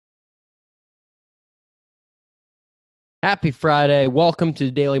Happy Friday. Welcome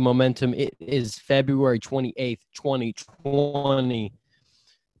to Daily Momentum. It is February 28th, 2020.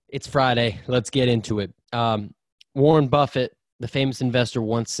 It's Friday. Let's get into it. Warren Buffett, the famous investor,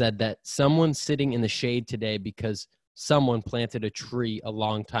 once said that someone's sitting in the shade today because someone planted a tree a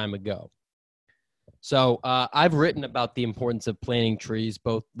long time ago. So I've written about the importance of planting trees,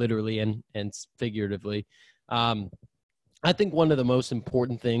 both literally and figuratively. I think one of the most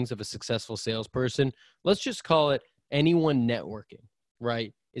important things of a successful salesperson, let's just call it anyone networking,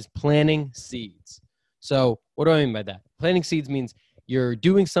 right, is planting seeds. So what do I mean by that? Planting seeds means you're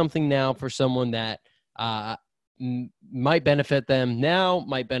doing something now for someone that might benefit them now,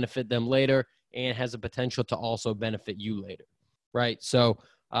 might benefit them later, and has a potential to also benefit you later, right? So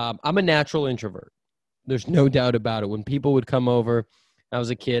I'm a natural introvert. There's no doubt about it. When people would come over, I was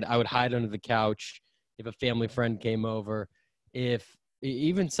a kid, I would hide under the couch. If a family friend came over, if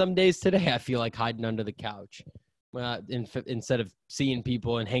even some days today, I feel like hiding under the couch instead of seeing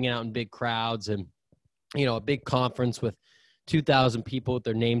people and hanging out in big crowds and, a big conference with 2,000 people with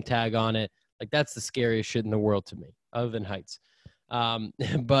their name tag on it. Like, that's the scariest shit in the world to me, other than heights.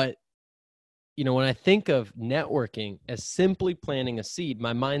 But, when I think of networking as simply planting a seed,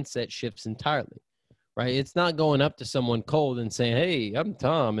 my mindset shifts entirely, right? It's not going up to someone cold and saying, hey, I'm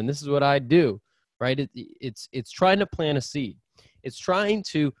Tom, and this is what I do, right? It's trying to plant a seed. It's trying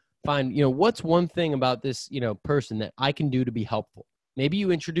to find, what's one thing about this, person that I can do to be helpful. Maybe you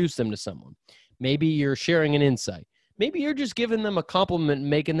introduce them to someone. Maybe you're sharing an insight. Maybe you're just giving them a compliment and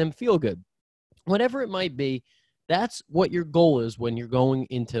making them feel good. Whatever it might be, that's what your goal is when you're going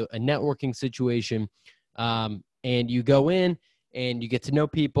into a networking situation. And you go in and you get to know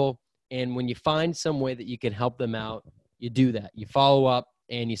people. And when you find some way that you can help them out, you do that. You follow up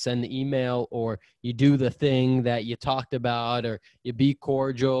and you send the email, or you do the thing that you talked about, or you be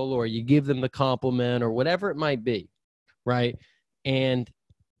cordial, or you give them the compliment, or whatever it might be, right? And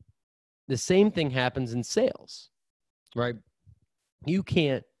the same thing happens in sales, right? You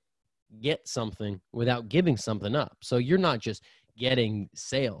can't get something without giving something up. So you're not just getting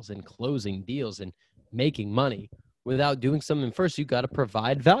sales and closing deals and making money without doing something first. You've got to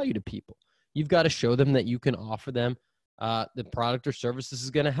provide value to people. You've got to show them that you can offer them the product or services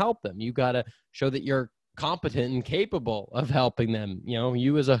is going to help them. You got to show that you're competent and capable of helping them.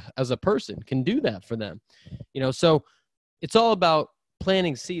 You as a person can do that for them. So it's all about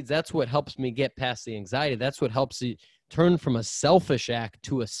planting seeds. That's what helps me get past the anxiety. That's what helps you turn from a selfish act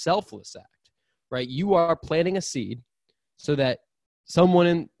to a selfless act, right? You are planting a seed so that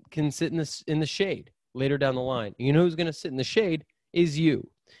someone can sit in the shade later down the line. You know who's going to sit in the shade is you,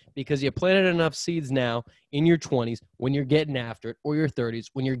 because you planted enough seeds now in your 20s when you're getting after it, or your 30s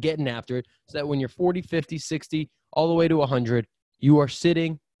when you're getting after it, so that when you're 40, 50, 60, all the way to 100, you are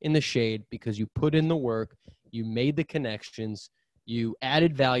sitting in the shade because you put in the work, you made the connections, you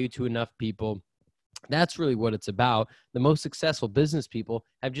added value to enough people. That's really what it's about. The most successful business people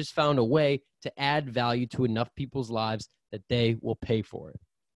have just found a way to add value to enough people's lives that they will pay for it.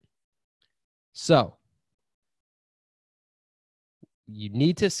 So you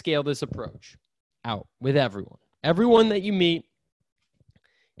need to scale this approach out with everyone that you meet.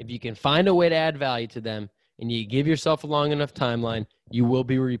 If you can find a way to add value to them and you give yourself a long enough timeline, you will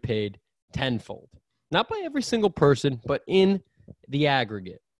be repaid tenfold. Not by every single person, but in the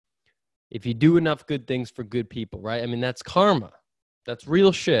aggregate. If you do enough good things for good people, right? I mean, that's karma. That's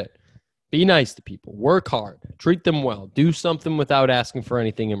real shit. Be nice to people. Work hard. Treat them well. Do something without asking for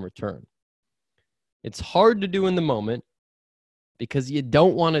anything in return. It's hard to do in the moment because you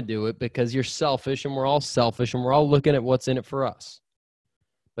don't want to do it because you're selfish, and we're all selfish, and we're all looking at what's in it for us.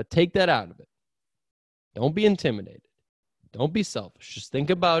 But take that out of it. Don't be intimidated. Don't be selfish. Just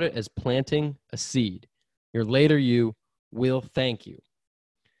think about it as planting a seed. Your later you will thank you.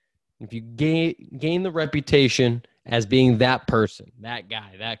 If you gain the reputation as being that person, that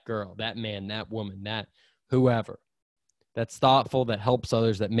guy, that girl, that man, that woman, that whoever, that's thoughtful, that helps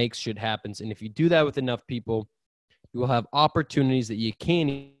others, that makes shit happen. And if you do that with enough people, you will have opportunities that you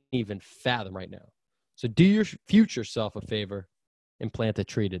can't even fathom right now. So do your future self a favor and plant a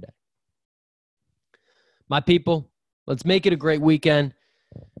tree today. My people, let's make it a great weekend.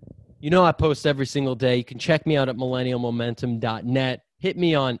 I post every single day. You can check me out at millennialmomentum.net. Hit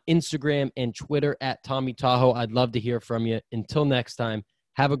me on Instagram and Twitter at Tommy Tahoe. I'd love to hear from you. Until next time,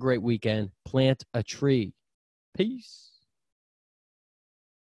 have a great weekend. Plant a tree. Peace.